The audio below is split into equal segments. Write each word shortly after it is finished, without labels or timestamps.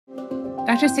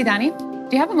Dr. Sidani,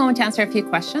 do you have a moment to answer a few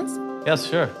questions? Yes,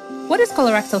 sure. What is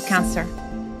colorectal cancer?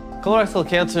 Colorectal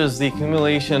cancer is the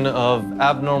accumulation of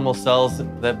abnormal cells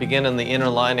that begin in the inner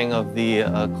lining of the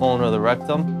colon or the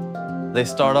rectum. They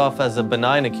start off as a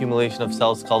benign accumulation of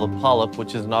cells called a polyp,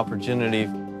 which is an opportunity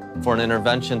for an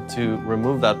intervention to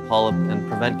remove that polyp and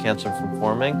prevent cancer from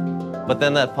forming. But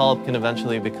then that polyp can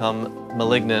eventually become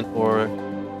malignant or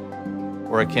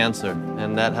a cancer,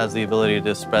 and that has the ability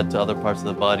to spread to other parts of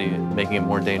the body, making it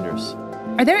more dangerous.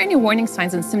 Are there any warning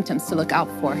signs and symptoms to look out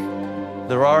for?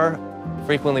 There are.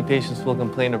 Frequently, patients will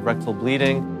complain of rectal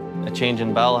bleeding, a change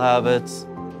in bowel habits,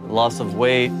 loss of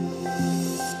weight,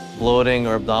 bloating,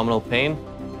 or abdominal pain.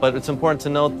 But it's important to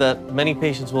note that many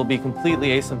patients will be completely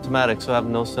asymptomatic, so have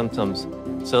no symptoms.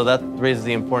 So that raises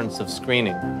the importance of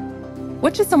screening.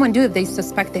 What should someone do if they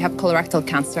suspect they have colorectal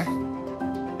cancer?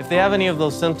 If they have any of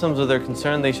those symptoms or they're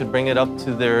concerned, they should bring it up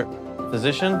to their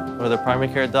physician or their primary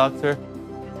care doctor,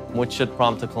 which should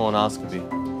prompt a colonoscopy.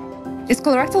 Is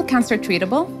colorectal cancer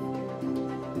treatable?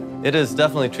 It is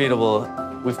definitely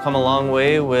treatable. We've come a long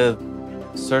way with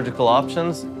surgical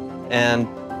options and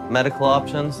medical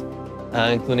options,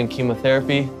 including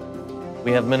chemotherapy.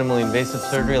 We have minimally invasive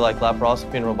surgery like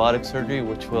laparoscopy and robotic surgery,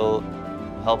 which will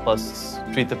help us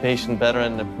treat the patient better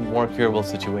in a more curable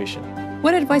situation.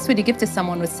 What advice would you give to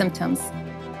someone with symptoms?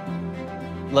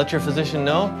 Let your physician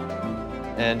know,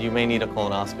 and you may need a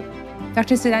colonoscopy.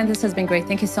 Dr. Sidani, this has been great.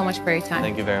 Thank you so much for your time.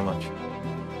 Thank you very much.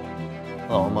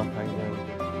 Hello, Omar.